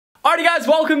Alrighty guys,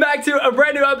 welcome back to a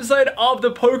brand new episode of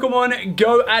the Pokemon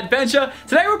GO adventure.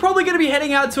 Today we're probably going to be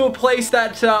heading out to a place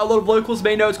that a lot of locals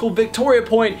may know. It's called Victoria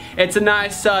Point. It's a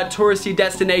nice touristy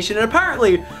destination, and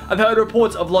apparently I've heard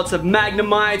reports of lots of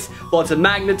Magnemites, lots of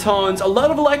Magnetons, a lot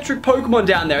of electric Pokemon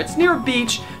down there. It's near a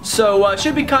beach, so it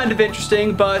should be kind of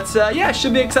interesting, but yeah, it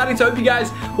should be exciting. So I hope you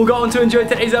guys will go on to enjoy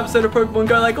today's episode of Pokemon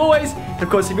GO like always. And of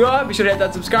course, if you are, be sure to hit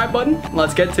that subscribe button.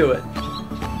 Let's get to it.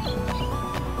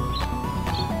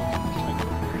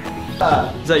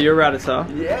 Is that your Rattata?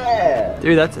 Yeah!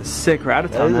 Dude, that's a sick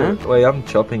Rattata, man. Wait, I'm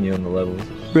chopping you on the levels.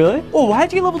 Really? Oh,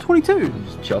 how'd you get level 22? I'm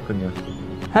just chopping you.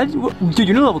 How'd you, dude,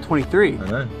 you're level 23. I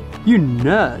know. You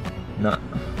nerd. Nah,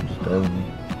 I'm just better than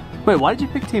you. Wait, why did you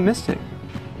pick Team Mystic?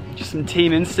 Just some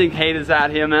Team Instinct haters out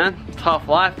here, man. Tough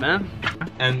life, man.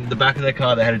 And the back of their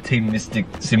car, they had a Team Mystic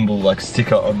symbol, like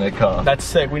sticker on their car. That's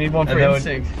sick. We need one for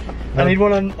Instinct. I need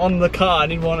one on the car. I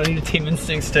need a Team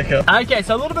Instinct sticker. Okay,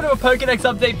 so a little bit of a Pokedex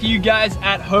update for you guys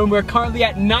at home. We're currently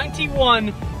at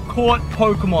 91 caught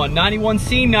Pokemon. 91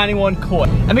 seen, 91 caught.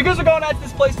 And because we're going out to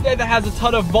this place today that has a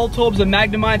ton of Voltorbs and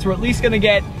Magnemites, we're at least gonna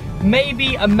get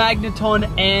maybe a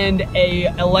Magneton and a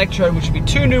Electrode, which would be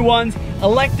 2 new ones.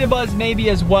 Electabuzz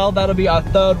maybe as well, that'll be our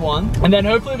 3rd one. And then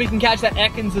hopefully we can catch that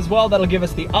Ekans as well, that'll give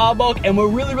us the Arbok. And we're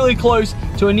really, really close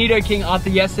to a Nidoking after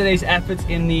yesterday's efforts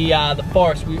in the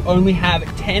forest. We only have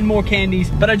 10 more candies,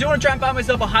 but I do want to try and find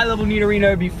myself a high-level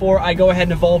Nidorino before I go ahead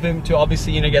and evolve him to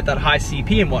obviously, you know, get that high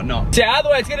CP and whatnot. So either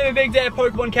way, it's gonna be a big day of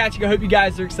Pokemon catching. I hope you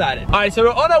guys are excited. All right, so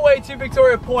we're on our way to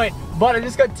Victoria Point, but I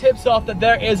just got tips off that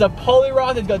there is a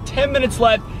Poliwrath. It's got 10 minutes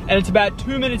left, and it's about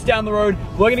 2 minutes down the road.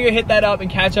 We're gonna go hit that up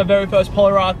and catch our very first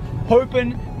Poliwrath,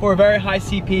 hoping for a very high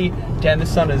CP. Damn, the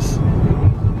sun is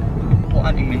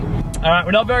blinding me. All right,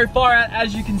 we're not very far out,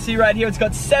 as you can see right here. It's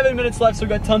got 7 minutes left, so we've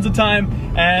got tons of time.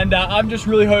 And I'm just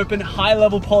really hoping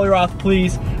high-level Poliwrath,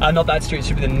 please. Not that street,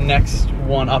 should be the next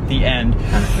one up the end.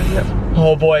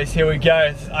 Oh, boys, here we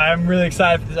go. I'm really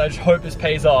excited for this. I just hope this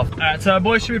pays off. All right, so our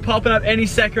boys should be popping up any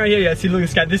second right here. Yeah, see, look at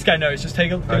this guy. This guy knows. Just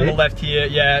take a look to the left here.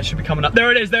 Yeah, it should be coming up.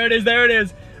 There it is, there it is, there it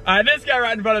is. All right, this guy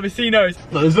right in front of us, he knows.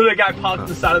 Look, there's literally a guy parked on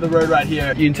the side of the road right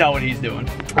here. You can tell what he's doing.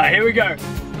 All right, here we go.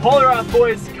 Poliwrath,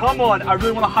 boys, come on. I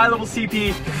really want a high-level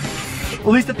CP. At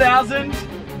least 1,000.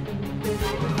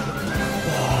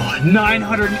 Oh,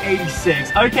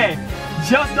 986. Okay,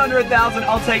 just under 1,000.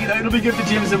 I'll take it. It'll be good for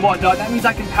gyms and whatnot. That means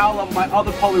I can power level my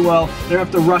other Poliwhirl. They don't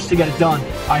have to rush to get it done.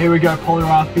 All right, here we go.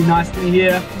 Poliwrath, be nice to me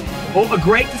here. Oh, a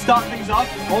great to start things off.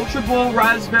 Ultra Ball,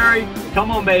 Raspberry. Come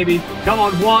on, baby. Come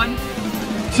on, 1,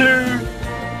 2,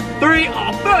 3.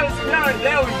 Oh, first carrot.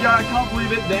 There we go. I can't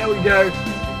believe it. There we go.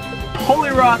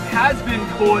 Poliwrath has been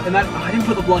caught, and that I didn't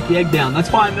put the lucky egg down. That's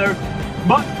fine though.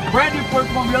 But brand new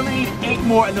Pokemon, we only need 8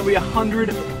 more, and there'll be 100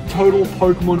 total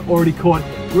Pokemon already caught.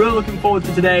 Really looking forward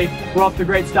to today. We're off to a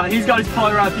great start. He's got his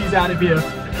Poliwrath. He's out of here.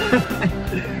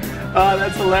 Oh,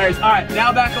 that's hilarious. All right,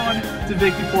 now back on to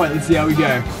Victory Point. Let's see how we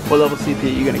go. What level CP are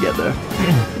you gonna get though?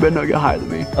 You better not get higher than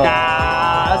me. Oh.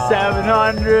 Ah,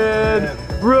 700.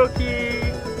 Rookie.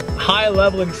 High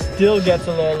leveling still gets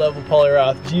a lower level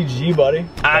Poliwrath. GG, buddy.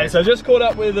 Alright, so I just caught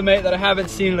up with a mate that I haven't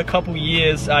seen in a couple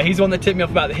years. He's the one that tipped me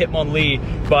off about the Hitmonlee.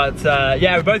 But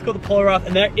yeah, we both caught the Poliwrath,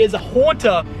 and there is a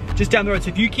Haunter just down the road. So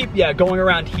if you keep going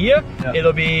around here,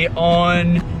 it'll be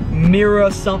on Mirror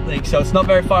something. So it's not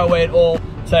very far away at all.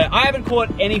 So I haven't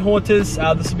caught any Haunters.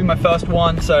 This will be my first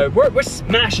one. So we're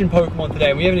smashing Pokemon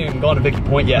today. We haven't even gone to Victory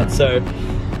Point yet. So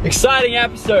exciting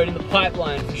episode in the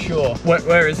pipeline for sure.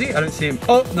 Where is he? I don't see him.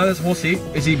 Oh, no, there's Horsey.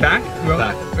 Is he back?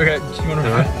 Back. Okay, do you want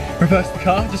to reverse the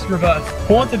car? Just reverse.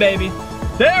 Haunter, baby.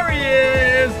 There he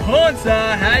is!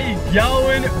 Haunter, how you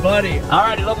going, buddy?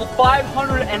 Alrighty, level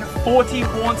 540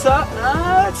 Haunter.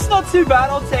 It's not too bad,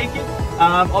 I'll take it.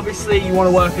 Obviously, you want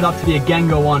to work it up to be a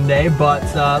Gengar one day, but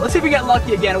let's see if we get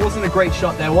lucky again. It wasn't a great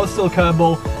shot there. It was still a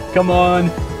curveball. Come on.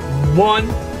 1,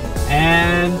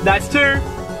 and that's 2.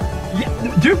 Yeah,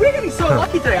 dude, we're getting so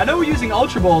lucky today. I know we're using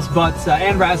Ultra Balls, but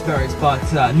and Raspberries, but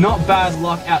not bad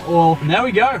luck at all. And there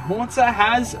we go. Haunter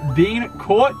has been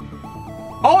caught.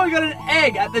 Oh, I got an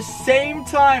egg at the same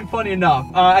time, funny enough.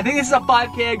 I think this is a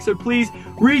 5K egg, so please,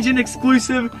 region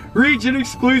exclusive,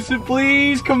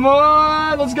 please. Come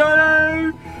on, let's go.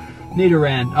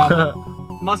 Nidoran. Oh,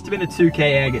 must have been a 2K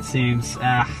egg, it seems.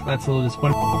 That's a little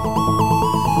disappointing.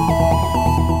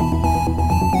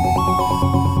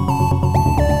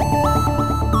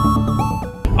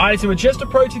 Alright, so we're just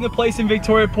approaching the place in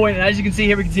Victoria Point, and as you can see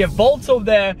here, we can see a Voltorb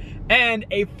there and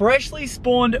a freshly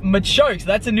spawned Machoke. So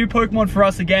that's a new Pokemon for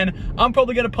us again. I'm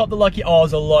probably gonna pop the lucky. Oh,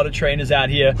 there's a lot of trainers out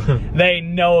here. They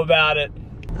know about it.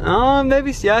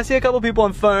 Maybe, yeah, I see a couple people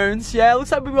on phones. Yeah, it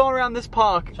looks like we're going around this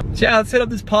park. So yeah, let's hit up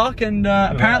this park, and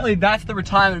apparently that's the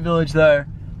retirement village though,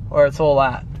 where it's all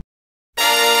at.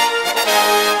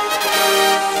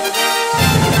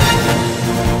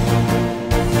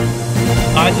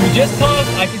 Alright, so we just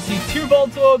passed. I can see 2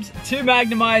 Voltorbs, 2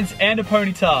 Magnemites, and a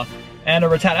Ponyta, and a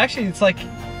Rattata. Actually, it's like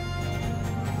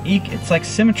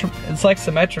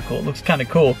symmetrical. It looks kind of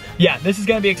cool. Yeah, this is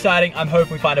gonna be exciting. I'm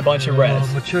hoping we find a bunch of rares.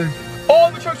 Oh,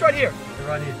 Machoke's right here.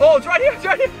 Right here. Oh, it's right here. It's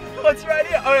right here. Oh, it's right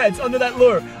here. Oh yeah, it's under that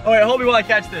lure. Oh wait, hold me while I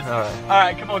catch this. All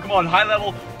right, come on. High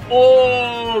level.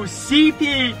 Oh,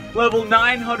 CP level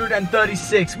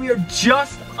 936. We are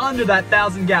just under that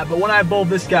 1,000 gap. But when I evolve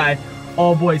this guy,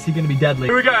 oh boy, is he gonna be deadly.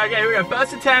 Here we go. Okay, here we go.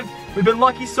 First attempt. We've been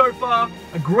lucky so far.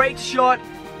 A great shot.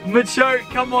 Machoke,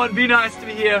 come on, be nice to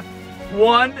me here.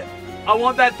 1. I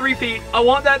want that 3 feet. I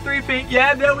want that 3 feet.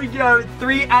 Yeah, there we go.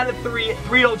 3 out of 3.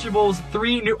 3 Ultra Balls.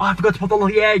 3 new. Oh, I forgot to put the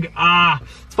lucky egg.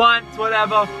 It's fine. It's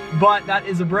whatever. But that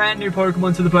is a brand new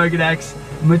Pokemon to the Pokedex.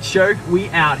 Machoke, we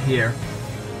out here.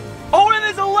 Oh, and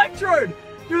there's an Electrode.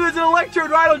 Dude, there's an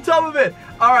Electrode right on top of it.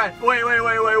 All right.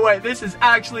 Wait. This is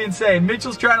actually insane.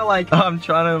 Mitchell's trying to like. I'm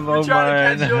trying to evolve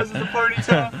mine. Trying to catch yours as a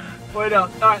Ponyta. Wait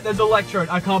up. All right, there's Electrode.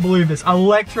 I can't believe this.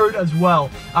 Electrode as well.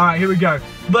 All right, here we go.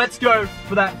 Let's go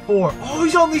for that 4. Oh,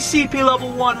 he's only CP level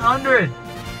 100.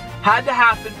 Had to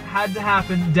happen.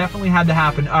 Definitely had to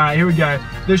happen. All right, here we go.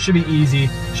 This should be easy.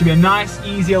 Should be a nice,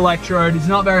 easy Electrode. It's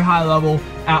not very high level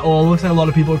at all. Looks like a lot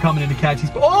of people are coming in to catch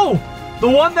these. Oh, the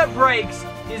one that breaks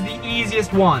is the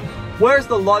easiest one. Where's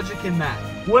the logic in that?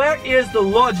 Where is the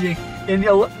logic in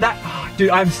that? Oh, dude,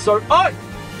 I'm so. Oh,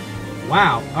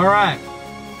 wow. All right.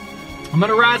 I'm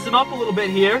gonna razz him up a little bit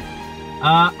here.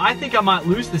 I think I might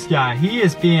lose this guy. He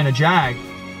is being a jag.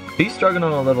 He's struggling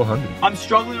on a level 100. I'm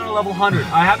struggling on a level 100.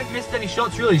 I haven't missed any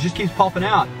shots really. He just keeps popping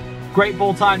out. Great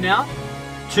ball time now.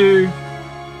 You're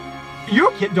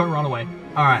a kid, don't run away.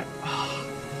 All right.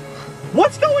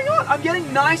 What's going on? I'm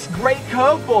getting nice, great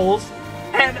curveballs,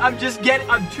 and I'm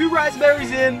 2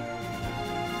 raspberries in.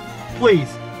 Please.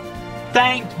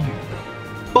 Thank you.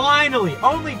 Finally,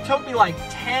 only took me like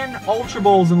 10 Ultra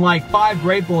Balls and like 5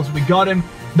 Great Balls. We got him.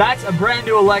 That's a brand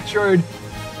new Electrode.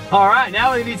 All right,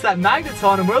 now he needs that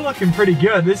Magneton, and we're looking pretty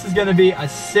good. This is gonna be a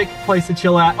sick place to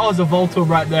chill out. Oh, there's a Voltorb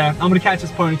right there. I'm gonna catch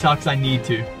this Ponyta because I need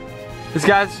to. This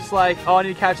guy's just like, oh, I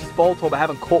need to catch this Voltorb. I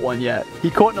haven't caught one yet. He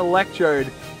caught an Electrode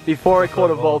before I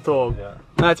caught a Voltorb. Yeah.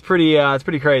 That's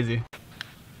pretty crazy.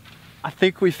 I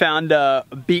think we found a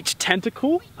beach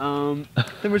tentacle. Then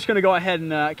we're just gonna go ahead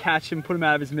and catch him, put him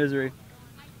out of his misery.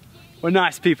 We're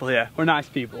nice people here. We're nice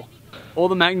people. All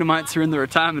the Magnemites are in the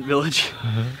retirement village.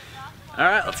 All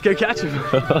right, let's go catch him.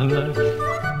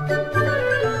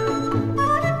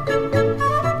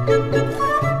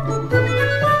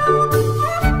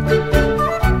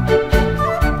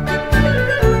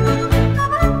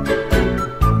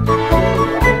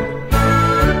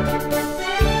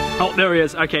 Oh, there he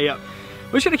is. Okay, yep.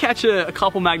 We're just gonna catch a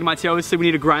couple Magnemites here. Obviously, we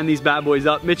need to grind these bad boys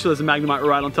up. Mitchell has a Magnemite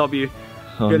right on top of you.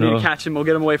 You're gonna need to catch him. We'll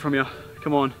get him away from you.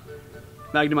 Come on.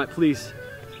 Magnemite, please.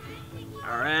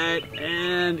 All right,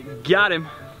 and got him.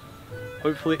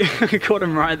 Hopefully, I caught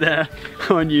him right there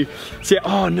on you. See,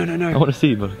 oh, no. I want to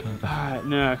see, but I can't. All right,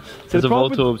 no. So there's a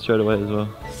Voltorb straight away as well.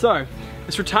 So,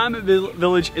 this retirement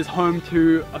village is home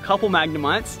to a couple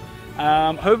Magnemites.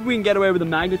 Hoping we can get away with a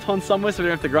Magneton somewhere so we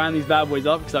don't have to grind these bad boys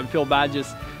up, because I feel bad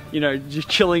just, you know, just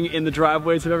chilling in the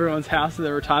driveways of everyone's house in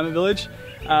the retirement village.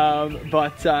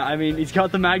 I mean, he's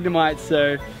got the Magnemite,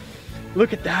 so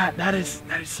look at that. That is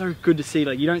so good to see.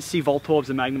 Like, you don't see Voltorbs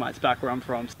and Magnemites back where I'm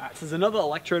from. So there's another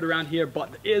Electrode around here,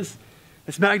 but there is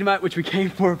this Magnemite, which we came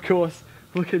for, of course.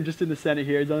 Look at him just in the center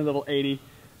here. He's only level 80.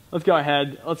 Let's go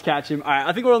ahead. Let's catch him. All right,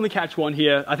 I think we'll only catch one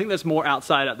here. I think there's more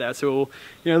outside out there, so we'll,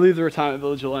 you know, leave the retirement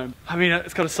village alone. I mean,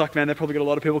 it's gotta suck, man. They've probably got a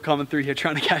lot of people coming through here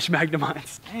trying to catch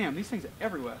Magnemites. Damn, these things are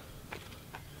everywhere.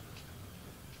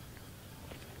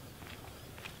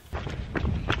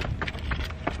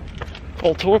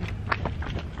 Voltorb.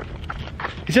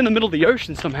 He's in the middle of the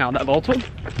ocean somehow, that Voltorb.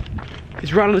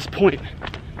 He's right on this point,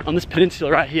 on this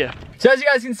peninsula right here. So as you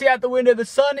guys can see out the window, the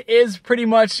sun is pretty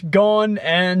much gone,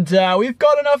 and we've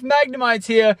got enough Magnemites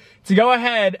here to go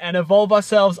ahead and evolve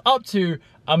ourselves up to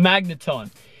a Magneton.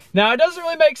 Now, it doesn't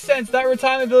really make sense. That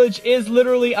retirement village is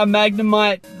literally a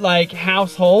Magnemite, like,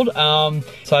 household. So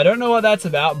I don't know what that's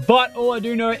about. But all I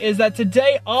do know is that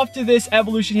today, after this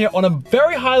evolution here on a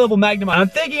very high level Magnemite, I'm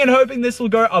thinking and hoping this will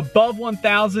go above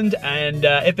 1,000. And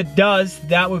if it does,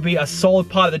 that would be a solid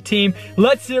part of the team.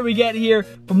 Let's see what we get here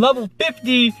from level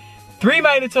 50. 3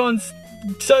 Magnetons.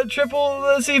 So triple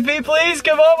CP, please.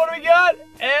 Come on, what do we got?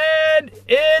 And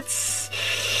it's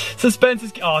Suspense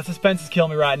is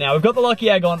killing me right now. We've got the lucky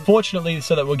egg on, fortunately,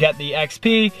 so that we'll get the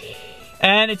XP.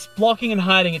 And it's blocking and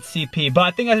hiding its CP. But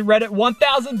I think I read it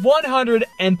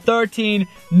 1,113.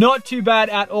 Not too bad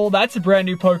at all. That's a brand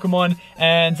new Pokemon.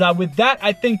 And with that,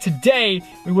 I think today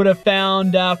we would have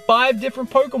found 5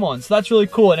 different Pokemon. So that's really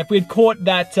cool. And if we had caught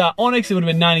that Onix, it would have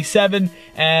been 97.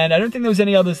 And I don't think there was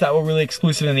any others that were really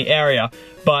exclusive in the area.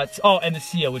 But, oh, and the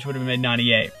seal, which would have been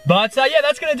 98. But, yeah,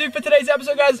 that's going to do for today's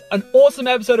episode, guys. An awesome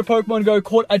episode of Pokemon Go.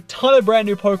 Caught a ton of brand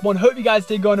new Pokemon. Hope you guys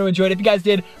did go and enjoy it. If you guys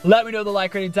did, let me know the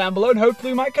like rating down below. And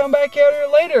hopefully we might come back here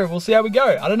later. We'll see how we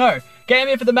go. I don't know. Came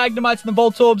here for the Magnemites and the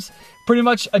Voltorbs. Pretty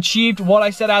much achieved what I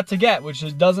set out to get, which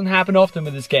just doesn't happen often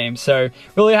with this game. So,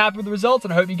 really happy with the results,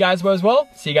 and I hope you guys were as well.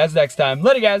 See you guys next time.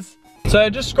 Later, guys. So,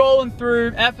 just scrolling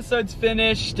through. Episode's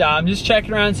finished. I'm just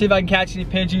checking around, see if I can catch any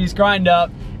Pidgeys. Grind up.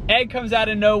 Egg comes out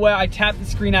of nowhere. I tapped the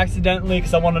screen accidentally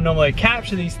because I want to normally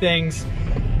capture these things.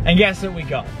 And guess what we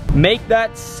got? Make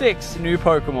that 6 new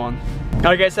Pokemon.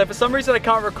 Okay, so for some reason I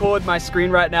can't record my screen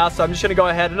right now, so I'm just gonna go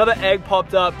ahead. Another egg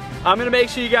popped up. I'm gonna make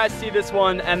sure you guys see this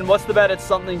one, and what's the bet? It's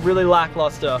something really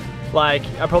lackluster. Like,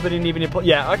 I probably didn't even put,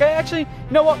 yeah, okay, actually,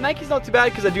 you know what? Mankey's not too bad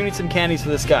because I do need some candies for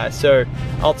this guy, so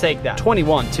I'll take that.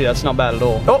 21 too, that's not bad at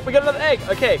all. Oh, we got another egg,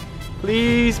 okay.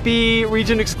 Please be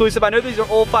region exclusive. I know these are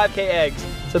all 5K eggs,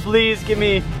 so please give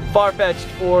me Farfetch'd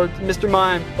or Mr.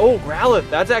 Mime. Oh, Growlithe,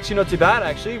 that's actually not too bad,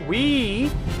 actually.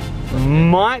 We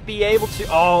might be able to,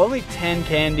 oh, only 10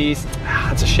 candies. Ah,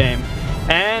 that's a shame.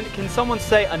 And can someone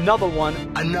say another one?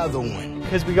 Another one.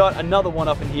 Because we got another one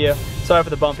up in here. Sorry for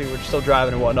the bumpy, we're still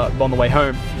driving and whatnot on the way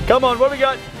home. Come on, what we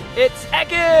got? It's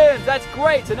Ekans! That's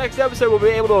great. So next episode we'll be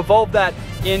able to evolve that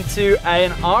into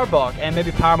an Arbok and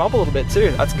maybe power him up a little bit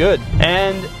too. That's good.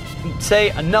 And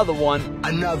say another one.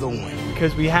 Another one.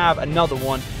 Because we have another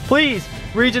one. Please,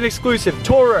 region exclusive,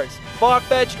 Tauros,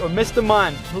 Farfetch'd, or Mr.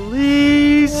 Mime.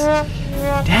 Please.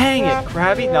 Dang it,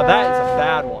 Krabby. Now that is a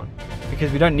bad one.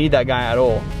 Because we don't need that guy at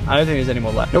all. I don't think there's any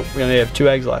more left. Nope, we only have 2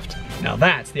 eggs left. Now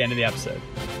that's the end of the episode.